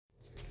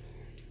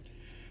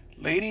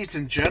Ladies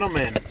and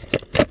gentlemen,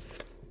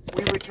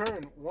 we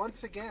return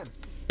once again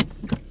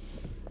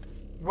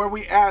where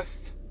we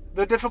asked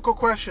the difficult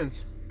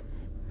questions,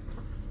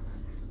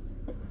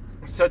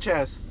 such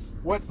as,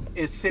 what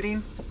is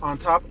sitting on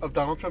top of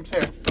Donald Trump's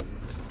hair?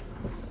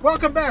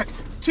 Welcome back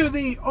to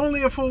the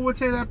Only a Fool Would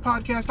Say That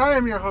podcast. I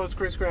am your host,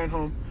 Chris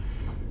Granholm.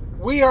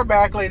 We are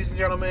back, ladies and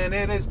gentlemen.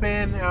 It has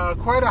been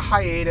quite a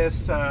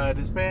hiatus. It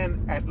has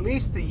been at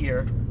least a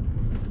year.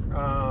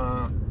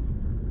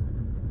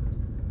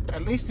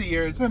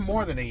 It's been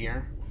more than a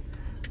year.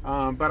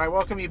 But I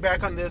welcome you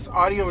back on this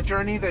audio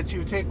journey that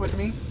you take with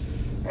me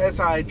as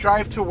I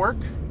drive to work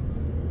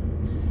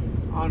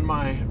on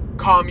my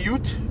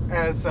commute,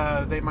 as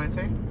they might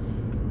say.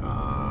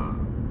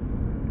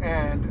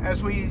 And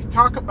as we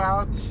talk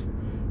about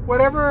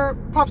whatever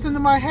pops into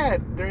my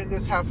head during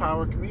this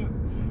half-hour commute.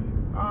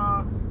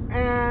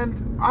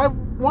 And I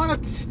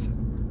want to,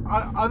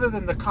 other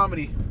than the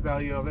comedy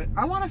value of it,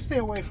 I want to stay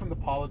away from the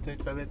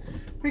politics of it,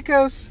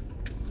 because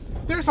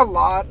there's a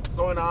lot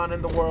going on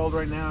in the world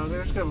right now.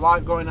 There's a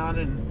lot going on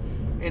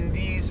in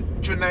these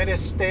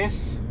United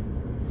States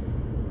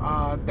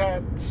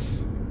that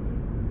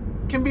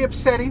can be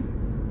upsetting,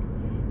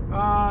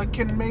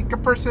 can make a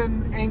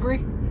person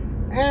angry,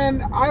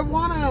 and I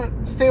want to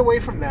stay away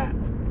from that.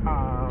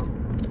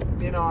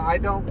 I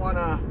don't want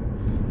to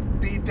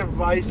be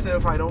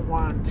divisive. I don't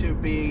want to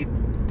be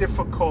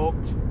difficult.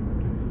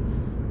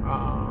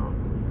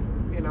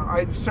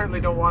 I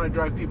certainly don't want to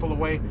drive people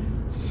away.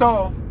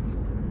 So,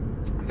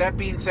 that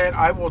being said,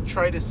 I will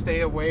try to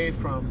stay away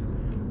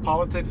from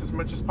politics as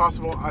much as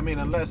possible. I mean,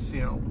 unless,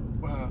 we're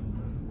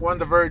on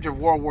the verge of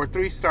World War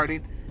III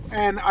starting.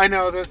 And I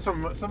know that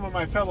some of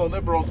my fellow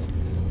liberals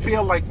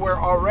feel like we're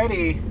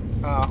already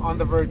on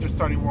the verge of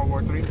starting World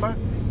War III. But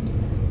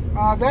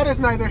that is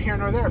neither here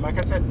nor there. Like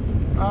I said,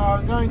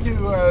 I'm going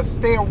to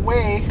stay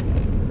away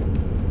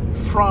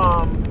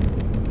from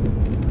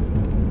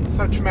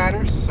such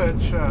matters,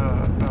 such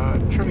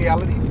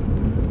trivialities.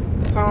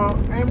 So,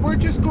 and we're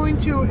just going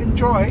to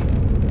enjoy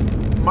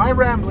my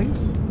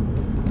ramblings,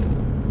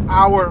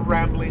 our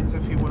ramblings,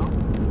 if you will.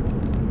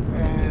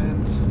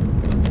 And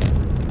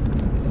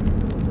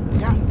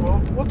yeah,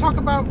 we'll talk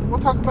about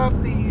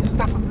the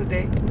stuff of the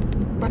day,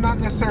 but not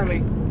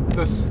necessarily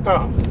the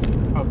stuff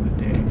of the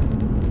day.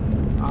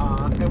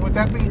 And with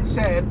that being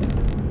said,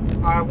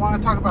 I want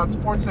to talk about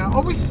sports now.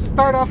 Always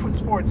start off with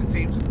sports, it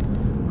seems.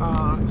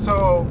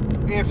 So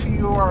if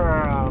you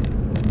are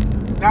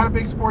not a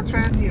big sports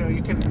fan,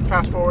 you can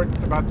fast forward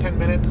about 10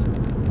 minutes.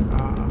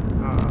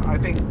 I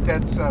think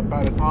that's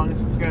about as long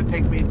as it's going to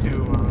take me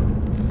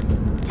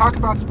to talk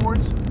about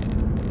sports.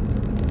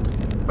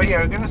 But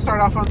yeah, I'm going to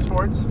start off on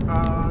sports.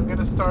 I'm going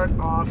to start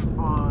off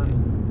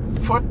on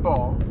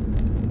football.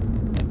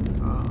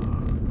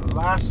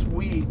 Last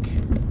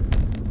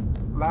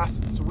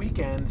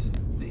weekend,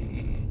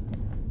 the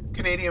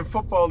Canadian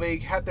Football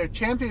League had their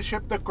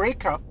championship, the Grey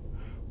Cup,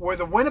 where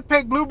the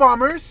Winnipeg Blue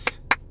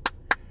Bombers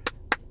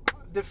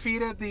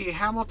defeated the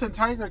Hamilton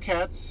Tiger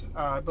Cats.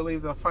 I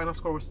believe the final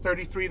score was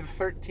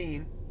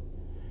 33-13.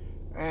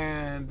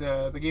 And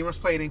the game was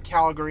played in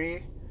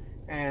Calgary.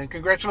 And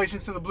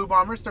congratulations to the Blue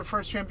Bombers, their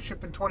first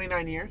championship in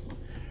 29 years.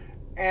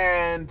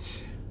 And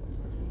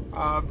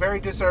very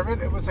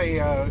deserved. It was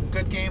a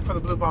good game for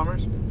the Blue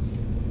Bombers.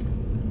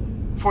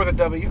 For the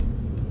W.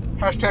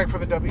 Hashtag for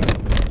the W.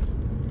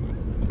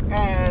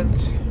 And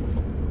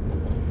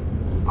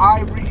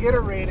I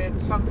reiterate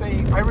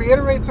something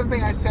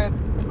I said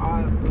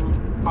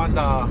on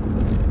the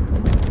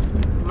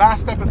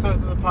last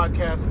episodes of the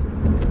podcast.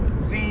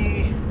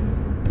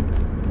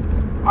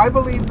 I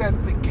believe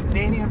that the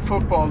Canadian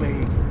Football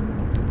League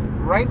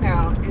right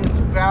now is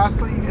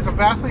a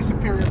vastly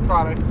superior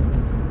product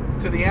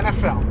to the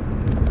NFL,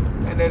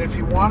 and that if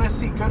you want to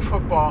see good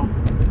football,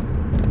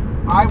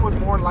 I would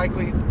more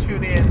likely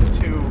tune in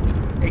to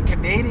a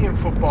Canadian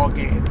football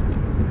game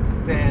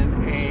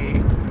than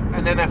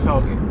an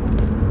NFL game.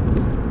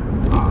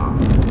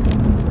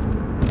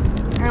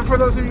 And for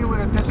those of you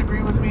that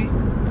disagree with me,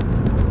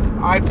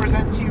 I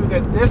present to you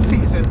that this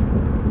season,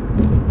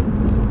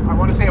 I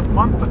want to say a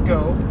month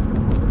ago,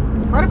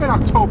 might have been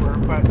October,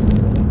 but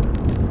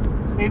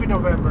maybe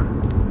November,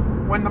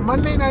 when the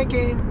Monday night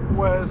game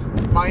was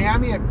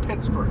Miami at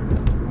Pittsburgh.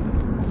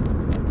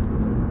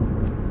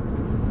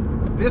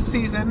 This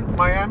season,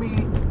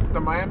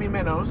 the Miami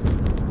Minnows,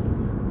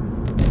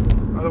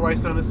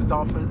 otherwise known as the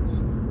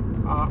Dolphins,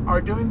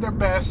 are doing their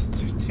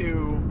best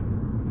to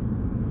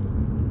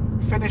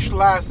finish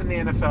last in the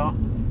NFL,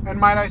 and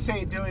might I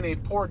say, doing a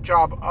poor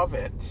job of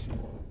it.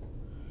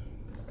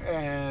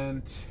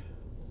 And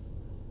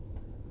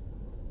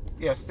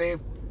yes, they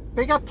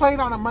got played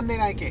on a Monday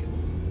night game.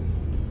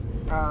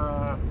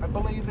 I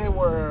believe they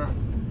were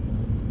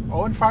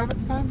 0-5 at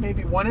the time,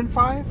 maybe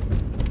 1-5.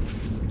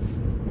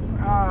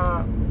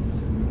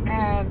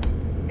 And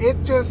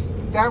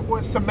that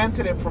was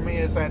cemented it for me,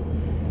 is that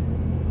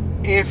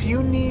if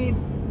you need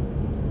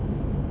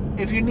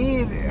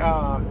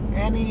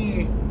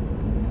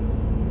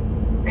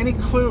any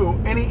clue,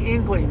 any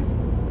inkling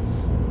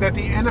that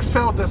the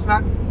NFL does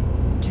not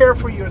care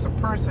for you as a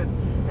person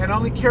and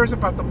only cares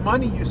about the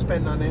money you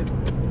spend on it,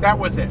 that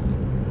was it.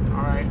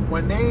 All right.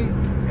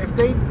 If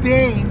they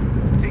deign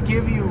to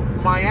give you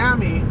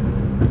Miami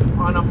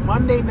on a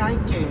Monday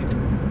night game,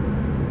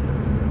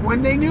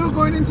 when they knew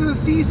going into the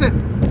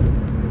season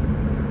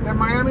that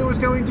Miami was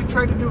going to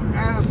try to do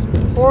as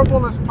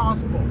horrible as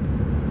possible,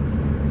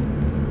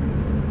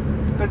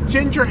 the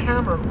Ginger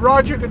Hammer,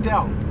 Roger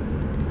Goodell,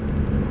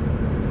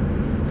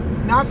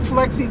 not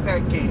flexing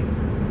that game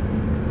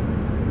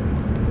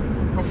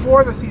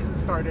before the season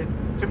started,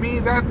 to me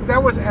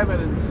that was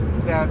evidence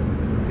that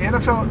the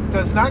NFL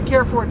does not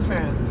care for its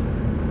fans.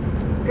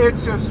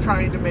 It's just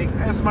trying to make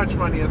as much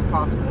money as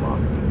possible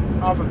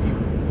off of you.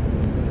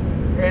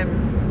 And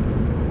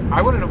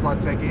I wouldn't have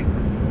watched that game.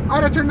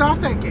 I'd have turned off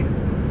that game.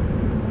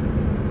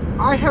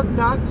 I have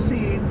not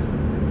seen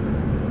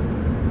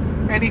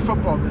any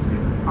football this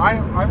season.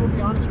 I will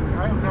be honest with you.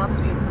 I have not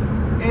seen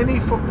any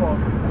football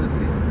this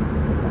season.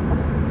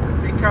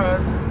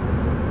 Because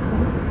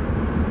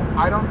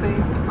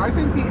I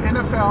think the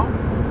NFL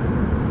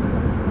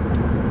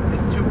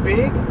is too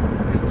big,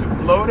 is too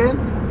bloated,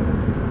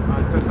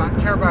 does not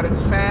care about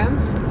its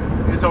fans,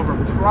 is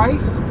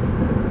overpriced,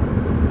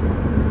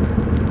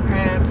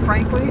 and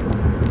frankly,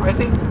 I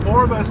think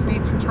more of us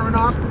need to turn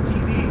off the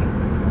TV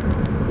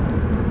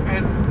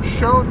and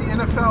show the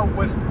NFL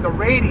with the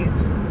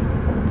ratings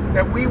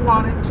that we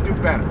want it to do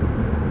better,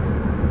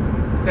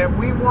 that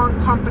we want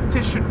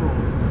competition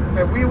rules,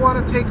 that we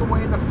want to take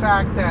away the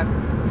fact that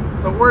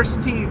the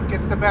worst team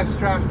gets the best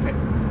draft pick.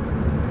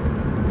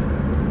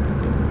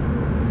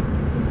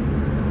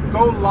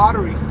 Go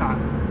lottery style,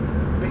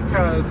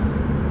 because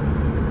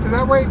so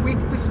that way we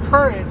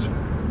discourage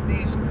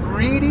these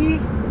greedy,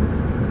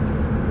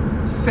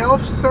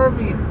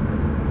 self-serving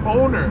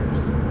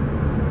owners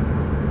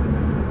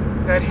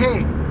that,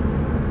 hey,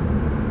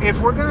 if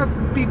we're going to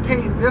be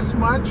paying this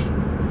much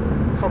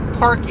for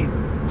parking,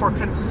 for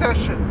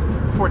concessions,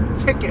 for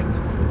tickets,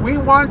 we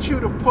want you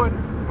to put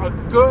a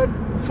good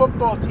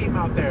football team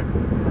out there,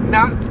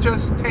 not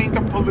just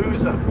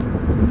Tankapalooza.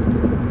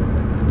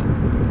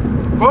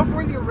 Vote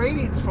for your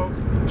ratings, folks.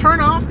 Turn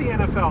off the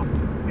NFL.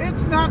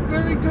 It's not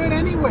very good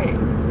anyway.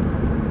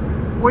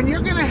 When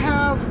you're going to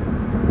have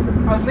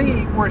a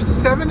league where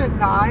 7 and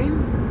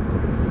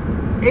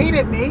 9, 8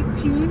 and 8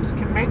 teams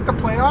can make the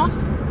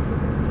playoffs,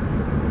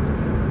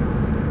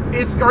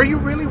 are you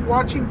really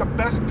watching the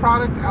best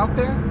product out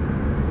there?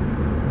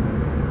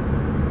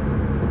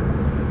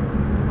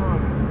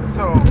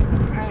 So,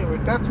 anyway,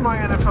 that's my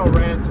NFL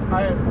rant.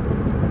 I'd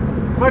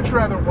much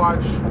rather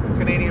watch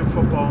Canadian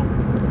football.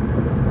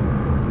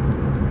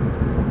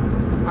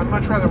 I'd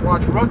much rather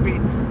watch rugby.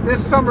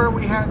 This summer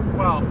we had,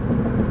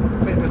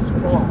 this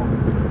fall,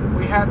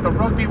 we had the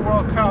Rugby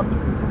World Cup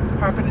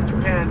happen in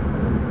Japan.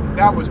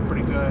 That was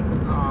pretty good.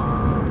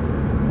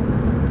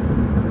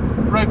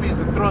 Rugby is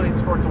a thrilling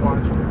sport to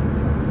watch.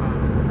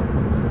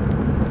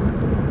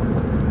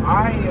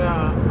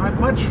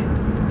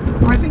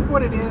 I think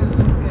what it is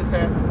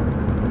that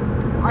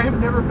I have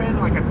never been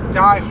like a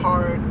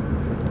die-hard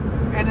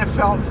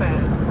NFL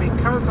fan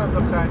because of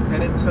the fact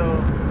that it's so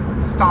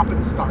stop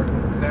and start.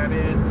 That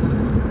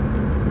it's,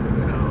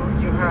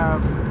 you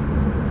have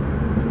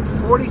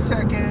 40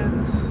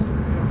 seconds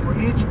for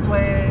each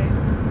play,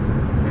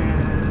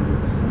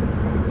 and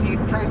the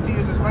team tries to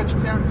use as much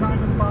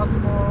time as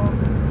possible,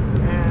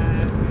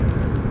 and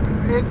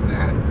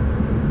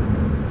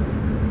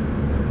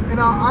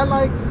I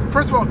like,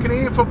 first of all,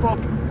 Canadian football,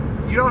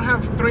 you don't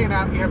have 3 and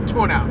out, you have 2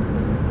 and out.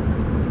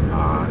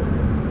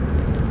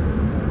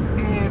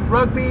 In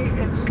rugby,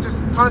 it's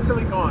just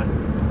constantly going.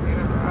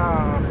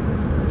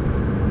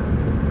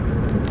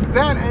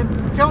 That,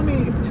 and tell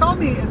me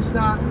it's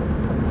not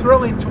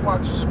thrilling to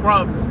watch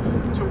scrums,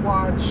 to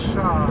watch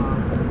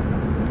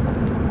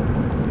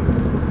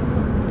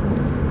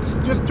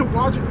just to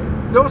watch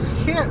those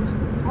hits.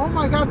 Oh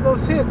my God,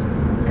 those hits.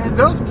 And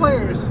those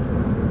players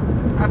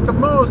at the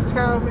most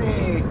have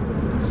a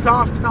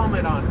soft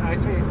helmet on. I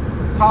say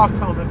soft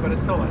helmet, but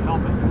it's still a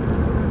helmet.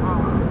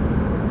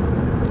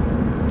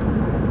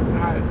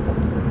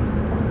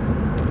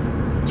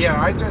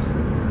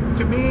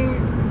 To me,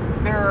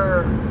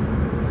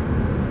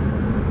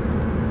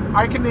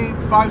 I can name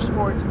 5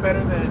 sports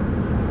better than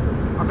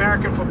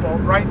American football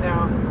right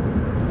now.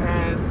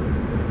 And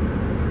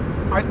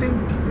I think,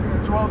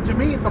 to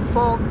me, the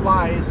fault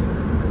lies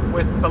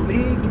with the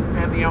league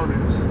and the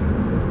owners.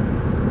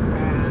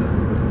 And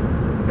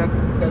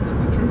that's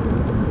the truth.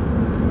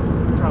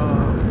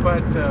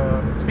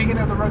 But speaking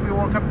of the Rugby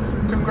World Cup,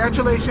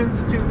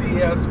 congratulations to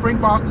the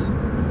Springboks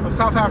of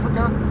South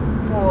Africa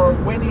for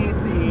winning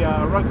the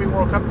Rugby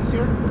World Cup this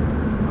year.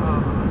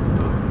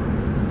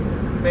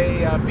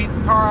 They beat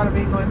the tar out of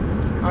England.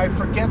 I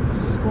forget the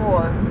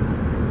score,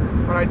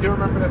 but I do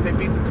remember that they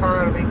beat the tar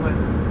out of England.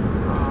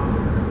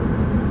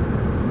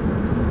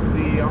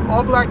 The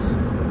All Blacks,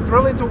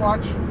 thrilling to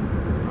watch.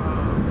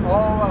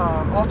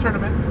 All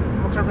tournament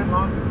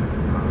long.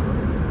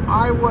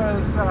 I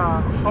was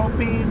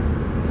hoping,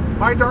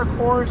 my dark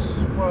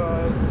horse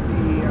was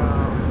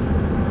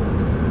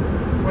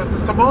the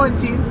Samoan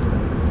team,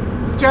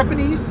 The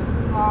Japanese.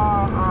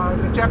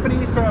 The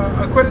Japanese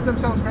acquitted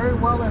themselves very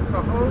well as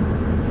the host.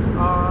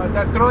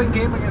 That thrilling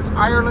game against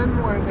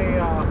Ireland, where they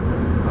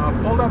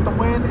pulled out the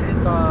win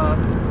in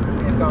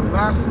the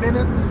last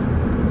minutes.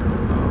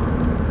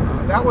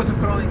 That was a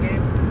thrilling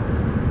game.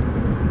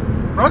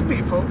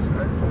 Rugby, folks.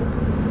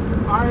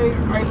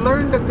 I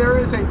learned that there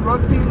is a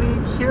rugby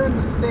league here in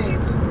the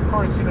States. Of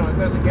course, it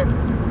doesn't get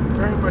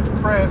very much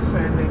press,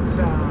 and it's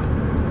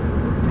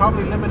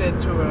probably limited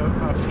to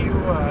a few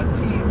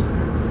teams.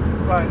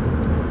 But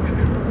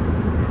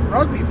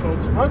rugby,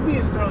 folks, rugby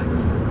is thrilling.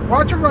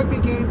 Watch a rugby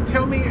game.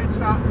 Tell me it's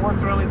not more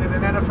thrilling than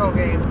an NFL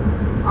game.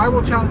 I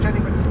will challenge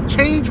anybody.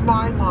 Change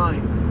my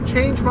mind.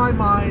 Change my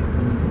mind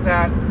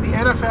that the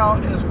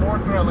NFL is more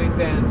thrilling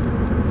than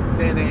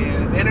an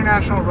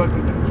international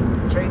rugby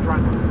match. Change my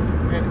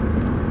mind. Anyway.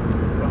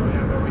 So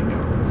yeah, there we go.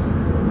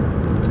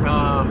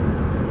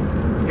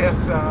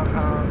 Yes,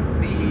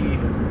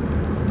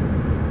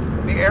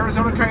 the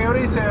Arizona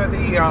Coyotes,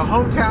 the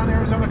hometown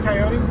Arizona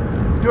Coyotes,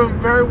 doing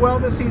very well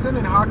this season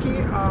in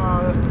hockey.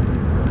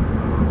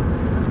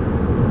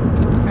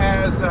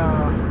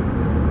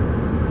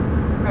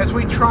 As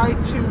we try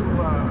to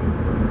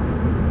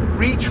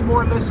reach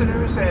more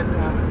listeners and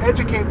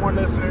educate more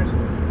listeners,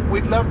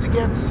 we'd love to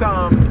get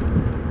some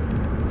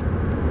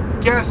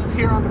guests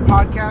here on the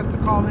podcast to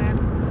call in,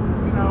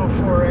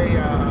 for a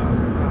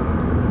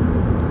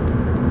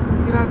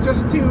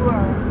just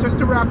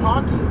to rap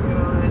hockey,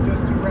 and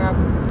just to rap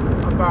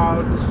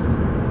about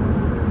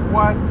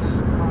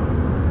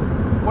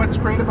what's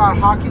great about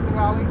hockey in the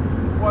Valley,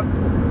 what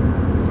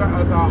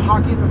the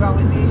hockey in the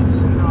Valley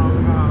needs,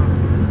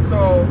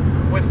 So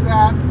with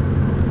that,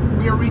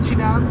 we are reaching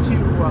out to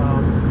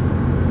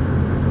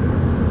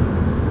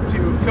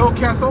Phil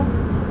Kessel,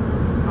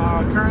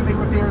 currently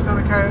with the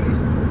Arizona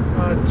Coyotes,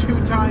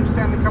 two-time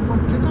Stanley Cup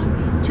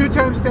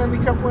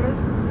winner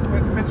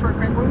with the Pittsburgh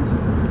Penguins,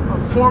 a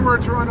former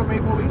Toronto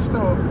Maple Leaf,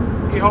 so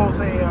he holds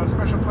a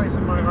special place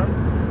in my heart.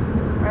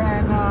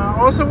 And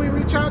also we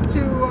reach out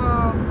to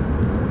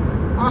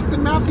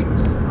Austin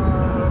Matthews.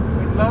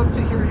 We'd love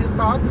to hear his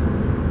thoughts,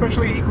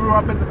 especially he grew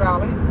up in the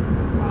Valley,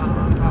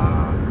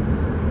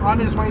 on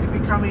his way to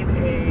becoming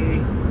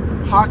a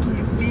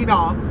hockey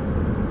phenom.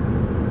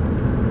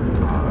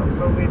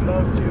 So we'd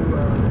love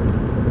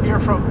to hear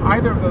from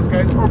either of those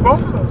guys, or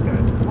both of those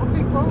guys. We'll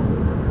take both.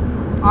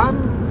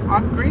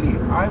 I'm greedy.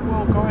 I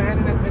will go ahead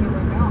and admit it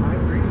right now.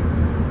 I'm greedy.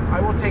 I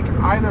will take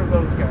either of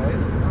those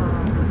guys.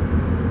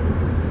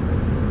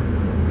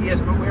 Yes,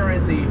 but we're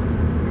in the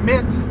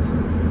midst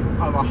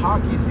of a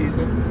hockey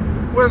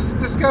season. Was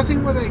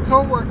discussing with a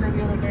coworker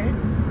the other day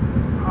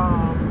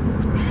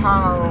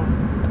how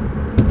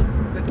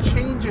the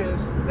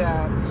changes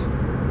that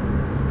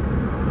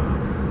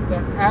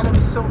Adam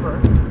Silver,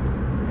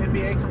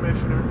 NBA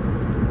commissioner,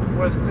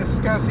 was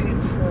discussing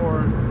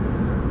for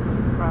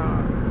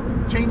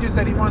changes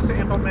that he wants to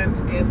implement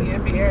in the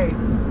NBA,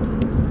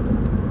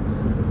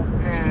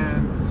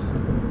 and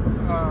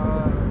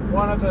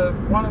one of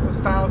the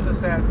styles is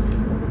that,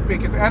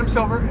 because Adam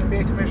Silver,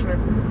 NBA commissioner,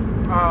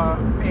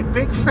 a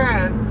big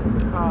fan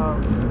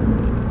of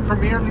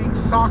Premier League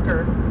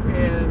soccer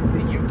in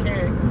the UK,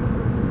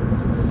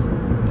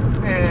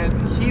 and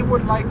he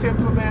would like to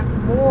implement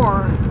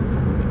more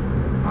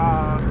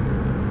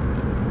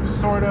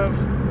sort of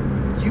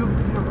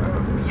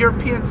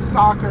European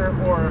soccer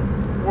or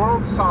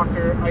world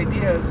soccer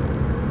ideas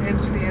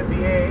into the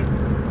NBA,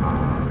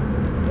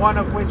 one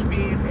of which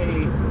being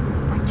a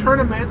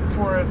tournament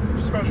for a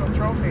special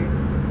trophy.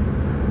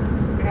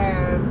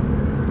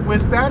 And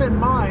with that in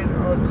mind,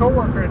 a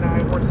coworker and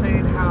I were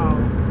saying how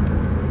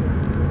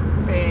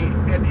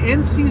an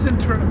in-season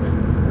tournament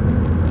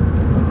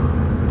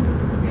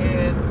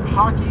in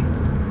hockey,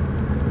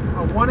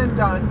 a one and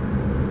done,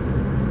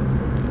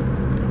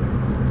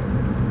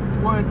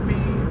 would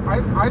be,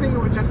 I think it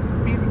would just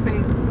be the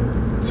thing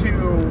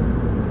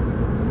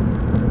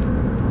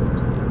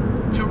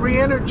to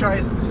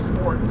re-energize the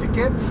sport, to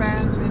get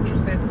fans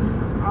interested.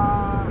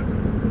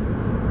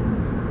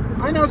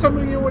 I know some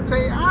of you would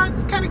say,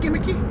 it's kind of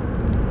gimmicky,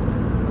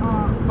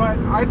 but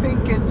I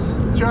think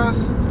it's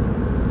just,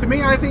 to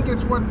me, I think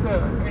it's it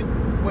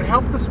would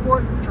help the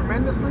sport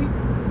tremendously.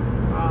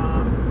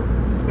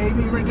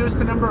 Maybe reduce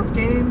the number of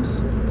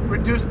games,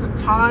 reduce the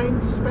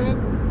time spent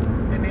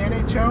in the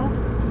NHL,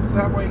 so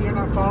that way you're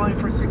not following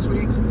for 6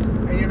 weeks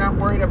and you're not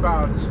worried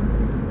about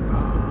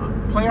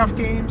playoff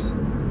games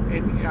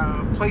in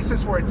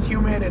places where it's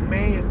humid in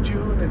May and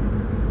June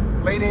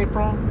and late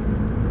April.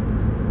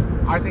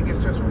 I think it's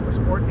just what the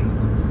sport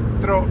needs.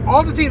 Throw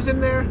all the teams in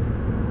there,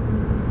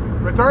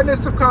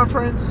 regardless of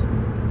conference,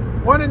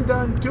 one and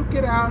done, duke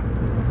it out,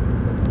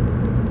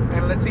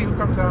 and let's see who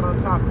comes out on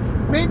top.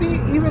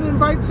 Maybe even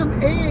invite some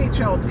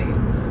AHL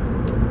teams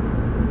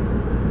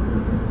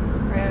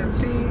and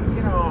see,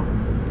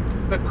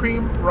 the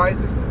cream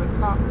rises to the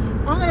top.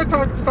 I'm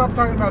going to stop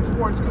talking about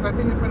sports because I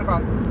think it's been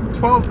about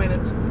 12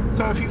 minutes.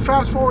 So if you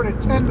fast forwarded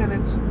 10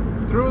 minutes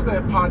through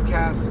the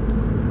podcast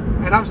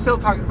and I'm still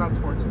talking about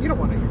sports, you don't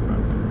want to hear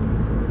about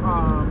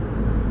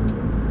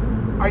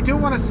that. I do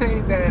want to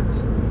say that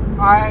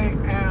I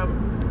am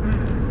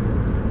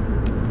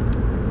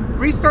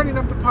restarting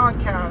up the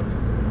podcast,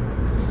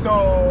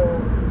 so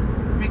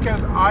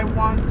because I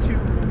want to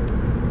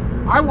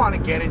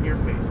get in your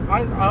face.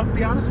 I'll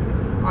be honest with you.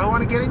 I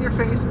want to get in your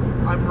face.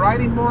 I'm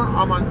writing more.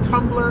 I'm on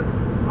Tumblr.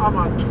 I'm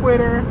on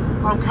Twitter.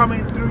 I'm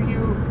coming through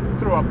you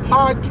through a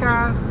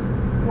podcast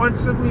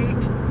once a week.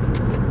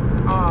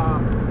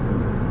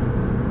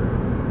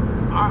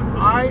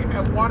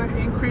 I want to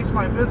increase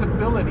my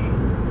visibility,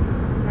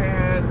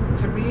 and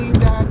to me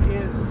that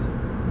is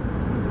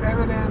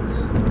evident.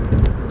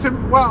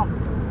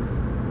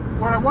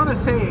 What I want to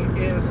say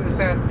is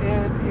that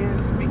it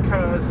is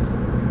because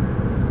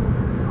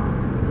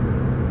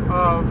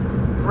of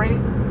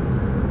great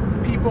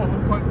people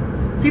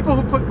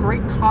who put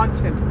great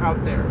content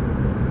out there.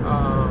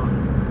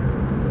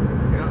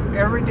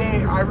 Every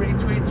day I read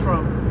tweets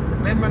from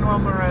Lin-Manuel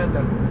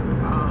Miranda.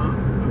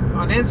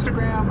 On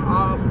Instagram,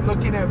 I'm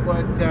looking at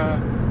what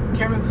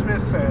Kevin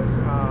Smith says.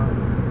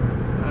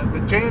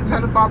 The Jay and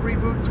Silent Bob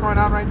reboot's going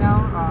on right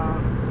now.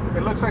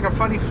 It looks like a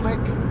funny flick.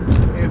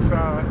 If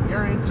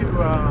you're into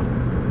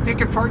dick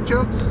and fart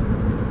jokes,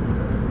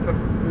 it's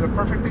the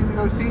perfect thing to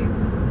go see.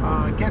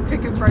 Get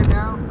tickets right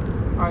now.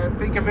 I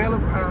think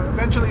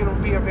eventually it'll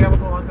be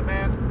available on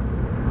demand.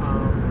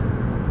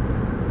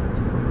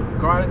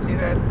 Go out and see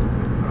that.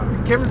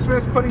 Kevin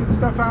Smith's putting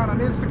stuff out on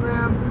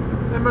Instagram.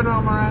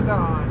 Lin-Manuel Miranda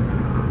on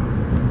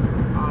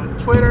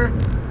Twitter,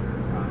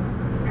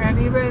 and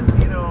even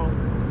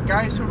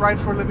guys who write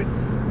for a living.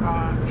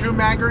 Drew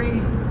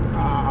Magary.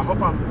 I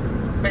hope I'm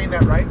saying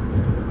that right.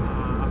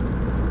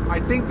 I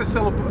think the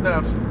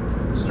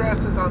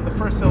stress is on the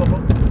first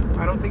syllable.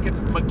 I don't think it's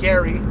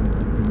McGarry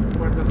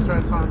with the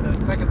stress on the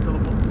second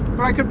syllable.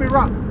 But I could be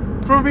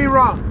wrong. Prove me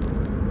wrong.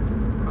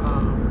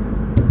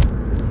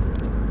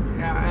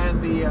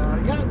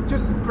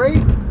 Just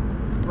great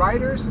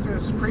writers,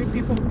 just great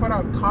people who put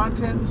out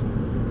content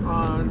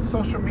on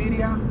social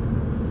media.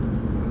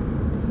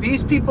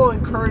 These people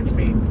encourage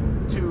me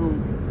to,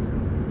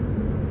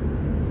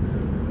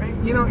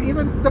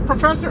 even the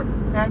professor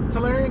at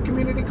Tulare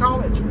Community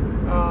College,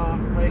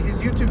 his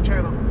YouTube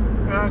channel.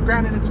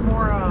 Granted, it's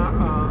more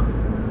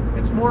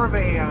of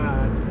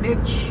a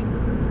niche.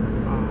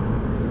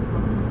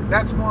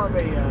 That's more of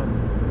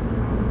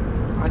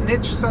a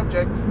niche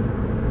subject.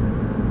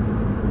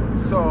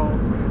 So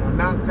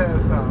not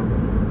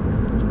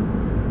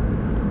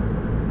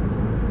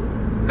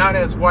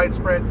as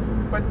widespread.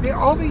 But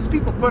all these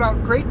people put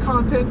out great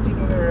content.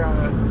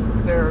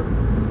 They're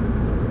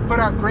put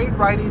out great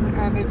writing,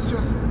 and it's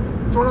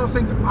one of those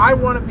things. I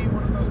want to be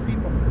one of those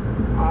people.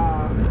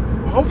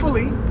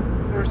 Hopefully,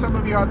 there are some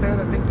of you out there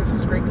that think this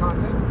is great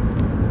content,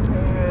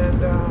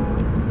 and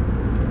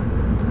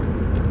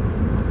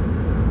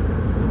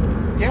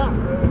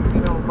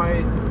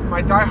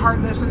my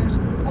diehard listeners,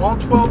 all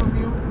 12 of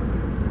you,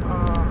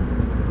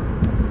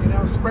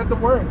 spread the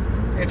word.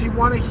 If you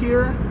want to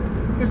hear.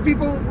 If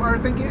people are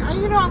thinking,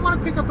 I want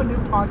to pick up a new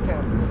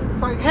podcast.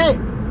 It's like, hey,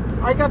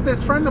 I got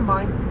this friend of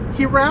mine.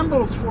 He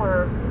rambles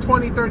for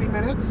 20, 30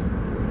 minutes.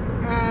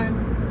 And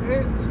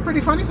it's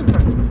pretty funny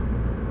sometimes.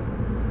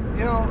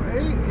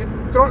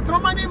 Throw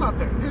my name out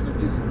there.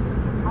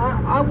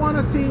 I want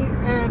to see.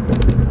 And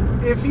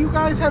if you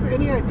guys have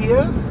any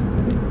ideas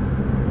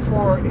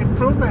for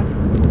improvement,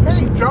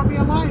 hey, drop me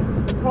a line.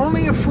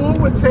 Only a fool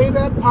would say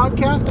that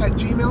podcast at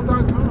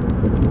gmail.com.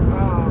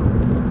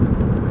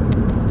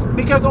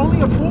 Because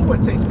only a fool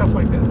would say stuff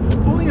like this.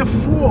 Only a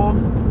fool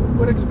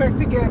would expect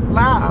to get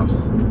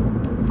laughs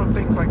from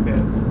things like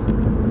this.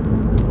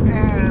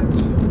 And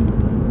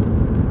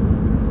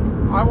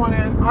I want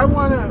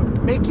to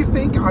make you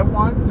think. I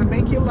want to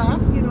make you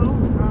laugh.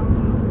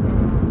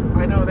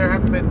 I know there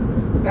haven't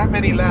been that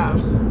many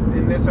laughs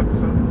in this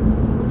episode.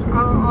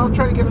 I'll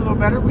try to get a little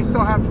better. We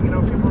still have a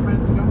few more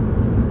minutes to go.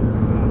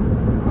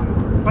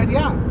 But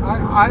yeah,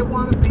 I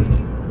want to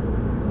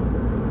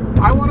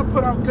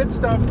put out good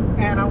stuff,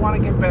 and I want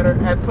to get better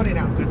at putting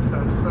out good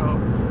stuff. So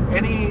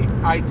any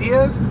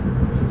ideas,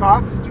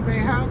 thoughts that you may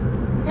have,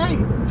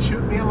 hey,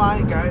 shoot me a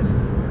line, guys.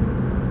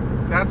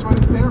 That's what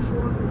it's there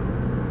for.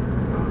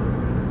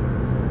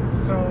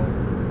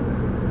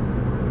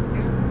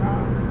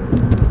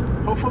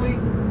 Hopefully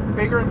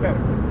bigger and better.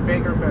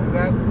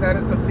 That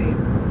is the theme,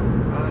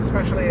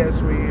 especially as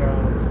we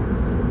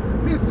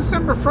it's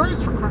December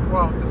 1st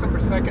December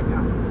 2nd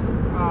now.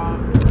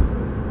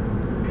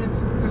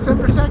 It's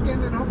December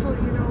 2nd, and hopefully,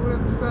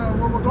 that's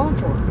what we're going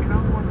for.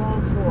 We're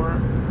going for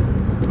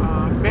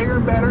bigger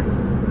and better.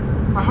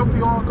 I hope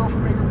you all go for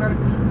bigger and better.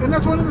 And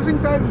that's one of the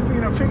things I've,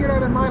 figured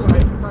out in my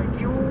life. It's like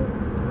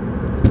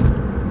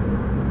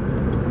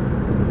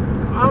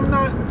I'm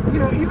not,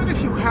 even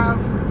if you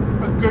have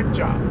a good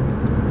job,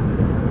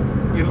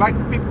 you like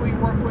the people you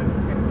work with,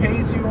 it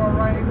pays you all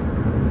right,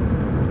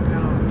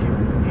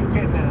 you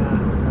can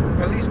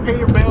at least pay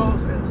your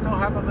bills and still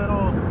have a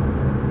little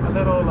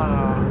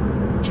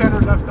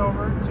cheddar left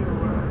over to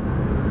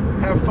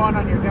have fun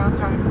on your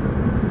downtime.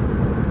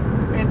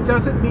 It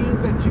doesn't mean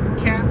that you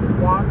can't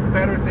want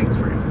better things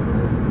for yourself.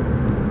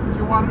 If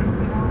you want to,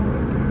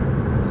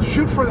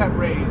 shoot for that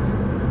raise.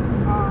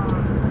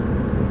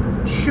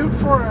 Shoot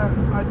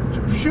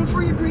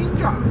for your dream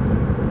job.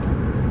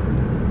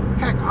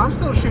 Heck, I'm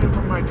still shooting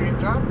for my dream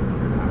job.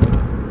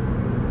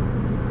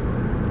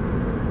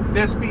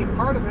 This being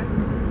part of it.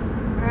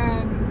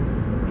 And,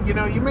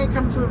 you may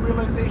come to the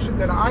realization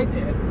that I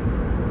did,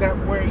 that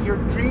where your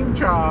dream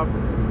job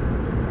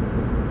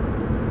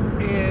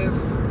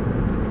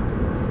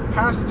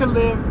has to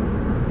live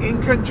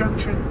in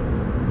conjunction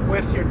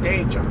with your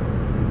day job.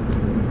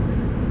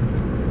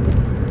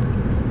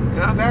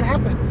 That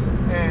happens.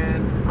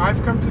 And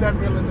I've come to that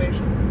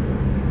realization.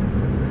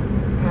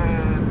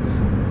 And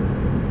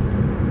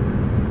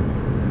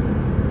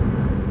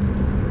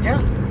yeah,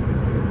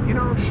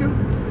 shoot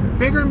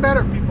bigger and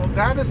better, people.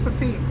 That is the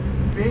theme.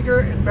 Bigger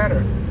and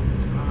better.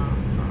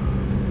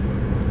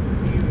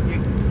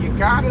 You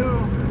got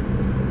to.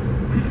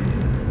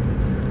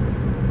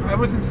 I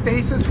was in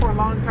stasis for a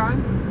long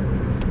time,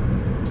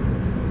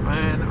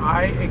 and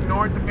I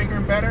ignored the bigger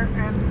and better,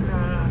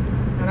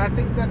 and I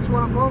think that's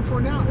what I'm going for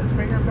now. It's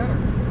bigger and better.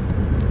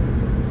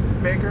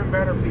 Bigger and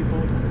better,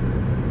 people.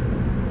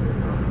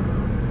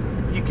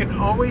 You can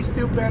always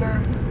do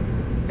better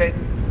than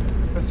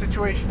the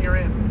situation you're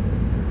in.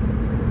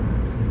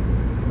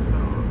 So,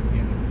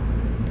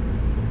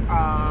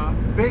 yeah.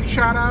 Big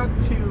shout out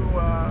to,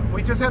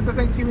 we just had the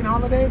Thanksgiving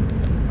holiday.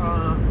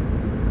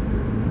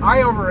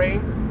 I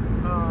overate.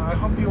 I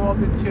hope you all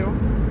did too.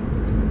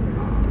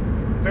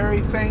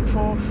 Very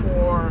thankful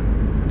for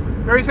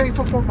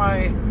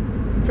my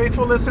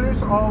faithful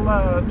listeners, all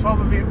 12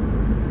 of you.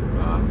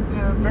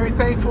 Very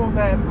thankful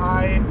that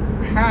I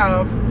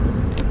have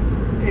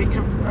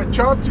a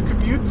job to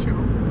commute to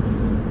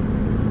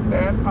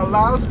that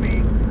allows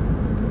me,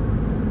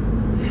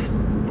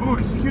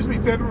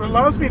 that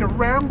allows me to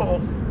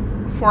ramble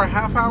for a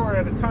half hour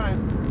at a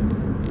time,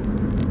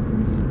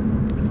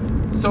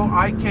 so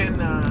I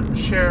can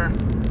share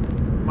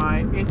my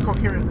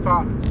incoherent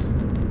thoughts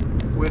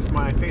with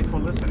my faithful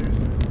listeners.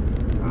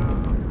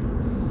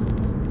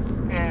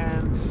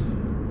 And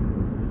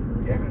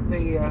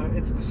yeah,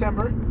 it's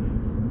December,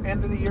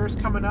 end of the year is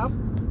coming up.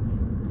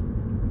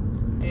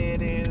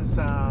 It is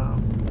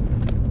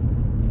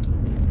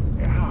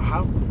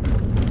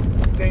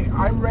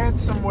I read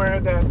somewhere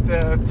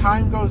that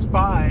time goes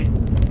by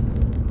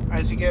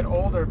as you get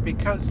older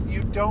because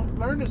you don't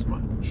learn as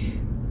much.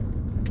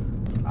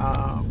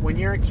 When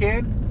you're a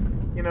kid,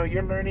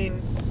 you're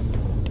learning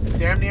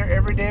damn near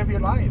every day of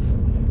your life.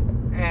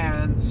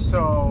 And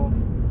so,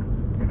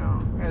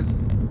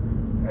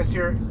 as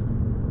you're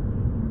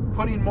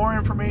putting more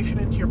information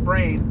into your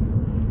brain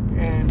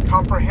and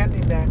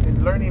comprehending that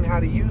and learning how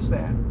to use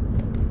that,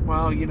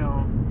 well,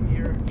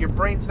 your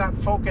brain's not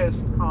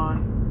focused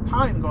on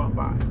time going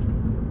by.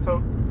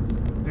 So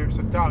there's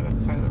a dog on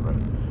the side of the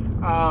road.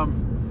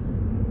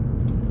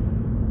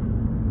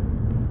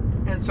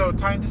 And so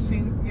time to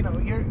see,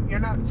 you're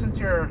not, since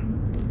you're,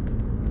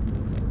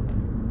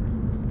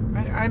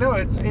 I know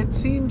it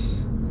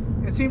seems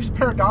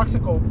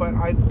paradoxical, but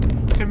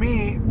to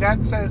me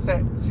that says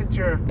that since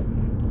your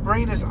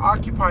brain is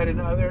occupied in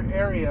other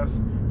areas,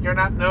 you're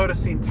not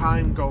noticing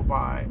time go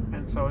by,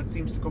 and so it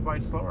seems to go by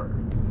slower.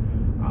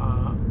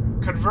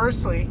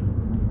 Conversely,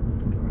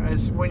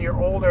 as when you're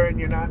older and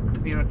you're not,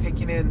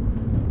 taking in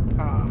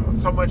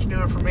so much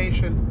new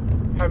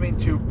information, having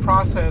to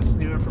process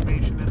new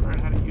information and learn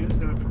how to use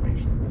new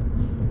information,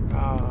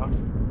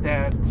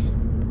 that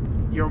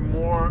you're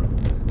more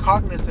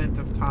cognizant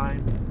of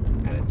time,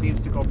 and it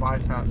seems to go by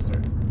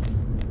faster.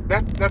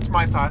 That's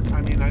my thought.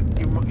 I mean,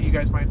 you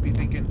guys might be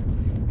thinking,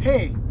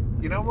 hey,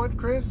 you know what,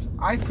 Chris?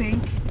 I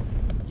think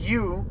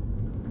you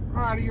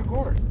are out of your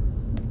gourd.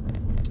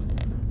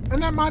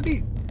 And that might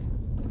be.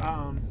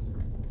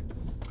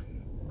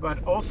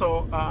 But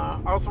also,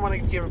 I also want to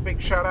give a big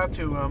shout out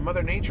to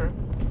Mother Nature.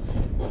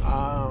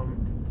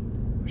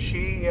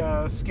 She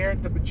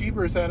scared the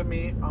bejeebers out of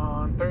me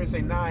on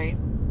Thursday night,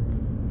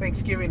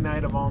 Thanksgiving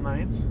night of all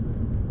nights.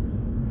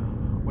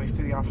 Wave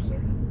to the officer,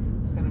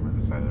 standing by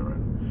the side of the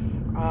road.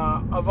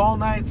 Of all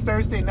nights,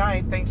 Thursday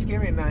night,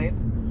 Thanksgiving night,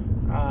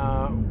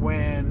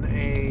 when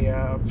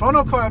a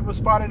funnel cloud was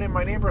spotted in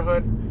my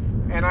neighborhood,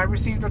 and I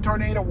received a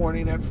tornado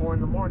warning at 4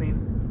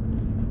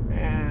 a.m,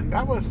 and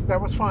that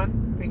was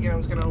fun, thinking I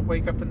was going to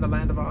wake up in the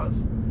land of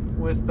Oz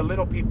with the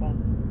little people,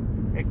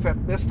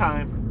 except this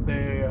time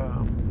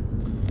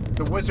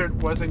the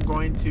wizard wasn't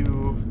going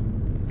to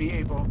be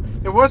able.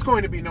 There was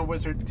going to be no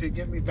wizard to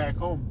get me back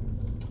home.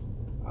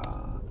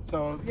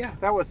 So yeah,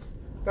 that was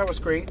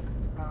great.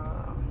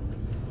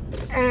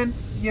 And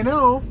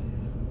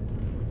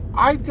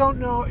I don't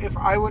know if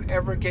I would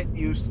ever get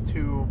used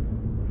to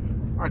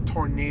a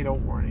tornado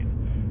warning.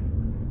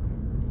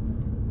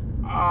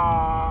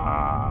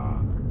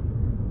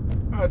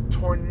 A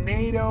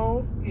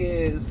tornado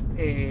is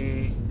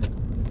a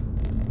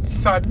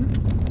sudden,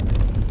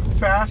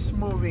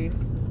 fast-moving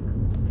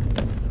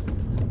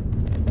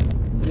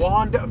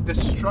wand of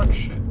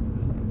destruction.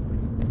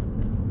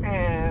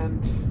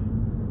 And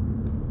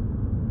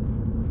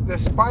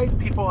despite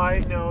people I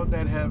know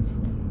that have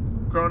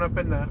grown up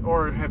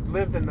or have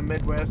lived in the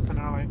Midwest and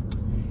are like,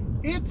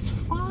 it's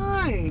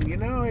fine,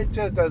 it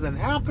just doesn't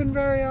happen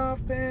very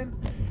often,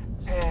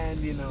 and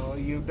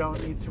you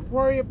don't need to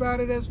worry about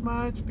it as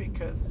much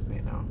because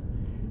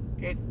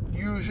it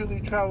usually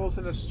travels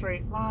in a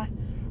straight line.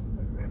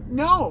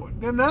 No,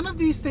 none of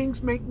these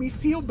things make me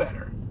feel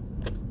better.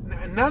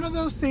 None of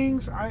those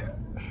things. I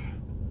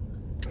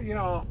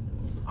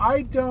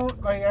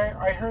don't like.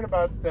 I heard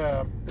about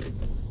I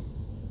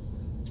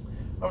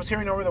was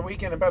hearing over the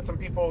weekend about some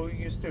people who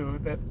used to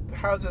that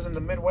houses in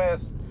the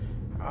Midwest.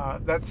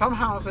 That some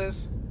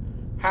houses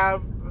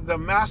have the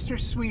master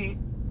suite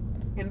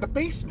in the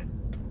basement.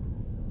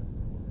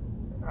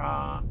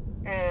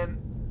 And,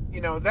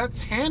 that's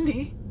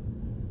handy,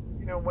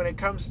 when it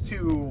comes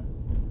to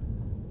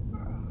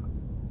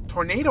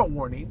tornado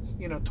warnings,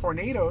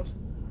 tornadoes.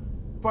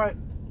 But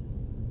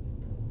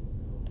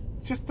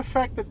just the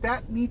fact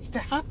that needs to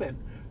happen.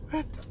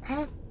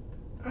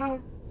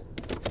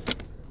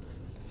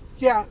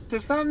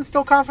 Does that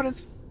instill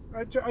confidence?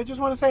 I just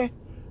want to say,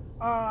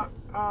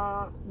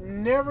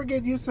 never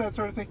get used to that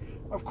sort of thing.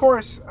 Of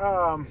course,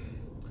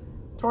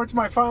 towards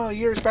my final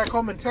years back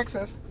home in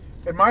Texas,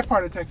 in my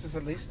part of Texas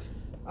at least,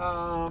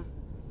 funnel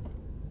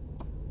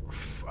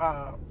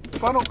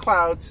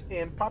clouds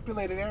in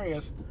populated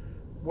areas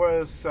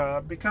was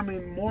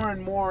becoming more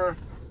and more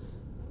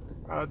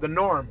the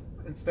norm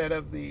instead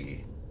of the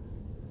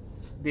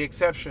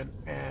exception.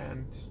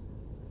 And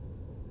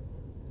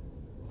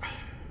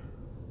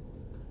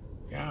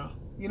yeah,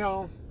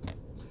 I'm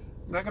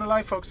not gonna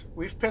lie, folks,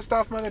 we've pissed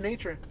off Mother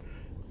Nature,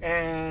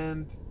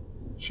 and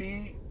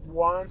she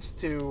wants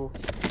to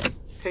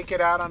take it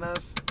out on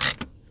us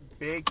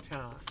big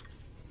time.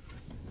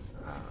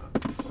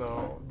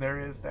 So there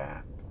is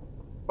that.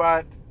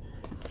 But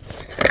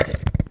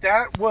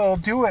that will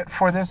do it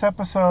for this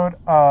episode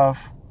of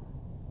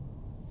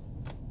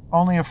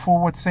Only a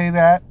Fool Would Say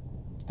That,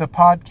 the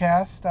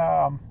podcast.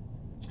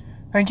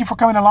 Thank you for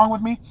coming along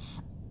with me.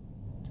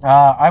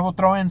 I will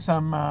throw in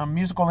some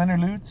musical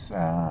interludes.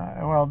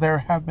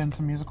 There have been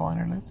some musical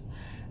interludes.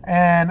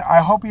 And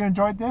I hope you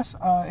enjoyed this.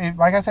 If,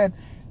 like I said,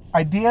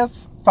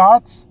 ideas,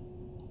 thoughts,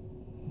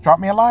 drop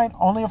me a line.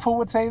 Only a Fool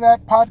Would Say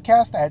That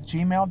podcast at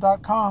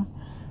gmail.com.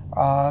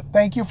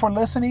 Thank you for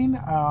listening.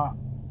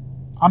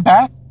 I'm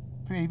back,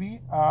 baby.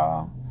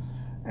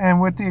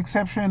 And with the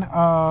exception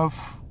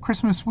of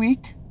Christmas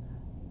week,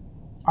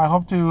 I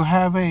hope to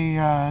have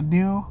a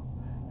new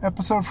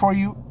episode for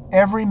you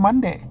every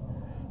Monday.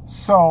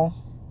 So,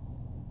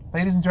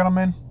 ladies and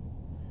gentlemen,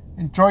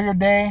 enjoy your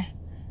day.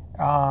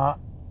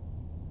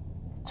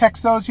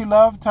 Text those you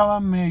love. Tell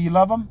them you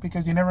love them,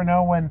 because you never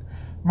know when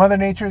Mother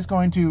Nature is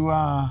going to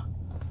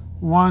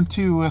want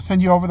to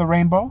send you over the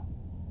rainbow.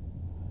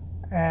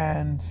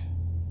 And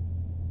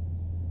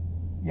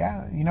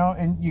yeah,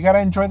 and you got to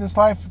enjoy this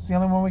life. It's the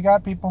only one we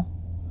got, people.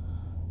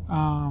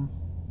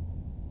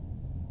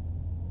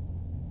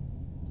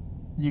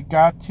 You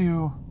got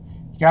to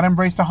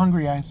embrace the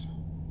hungry eyes.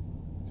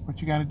 That's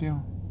what you got to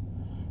do.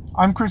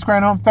 I'm Chris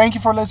Granholm. Thank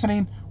you for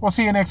listening. We'll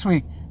see you next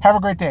week. Have a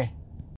great day.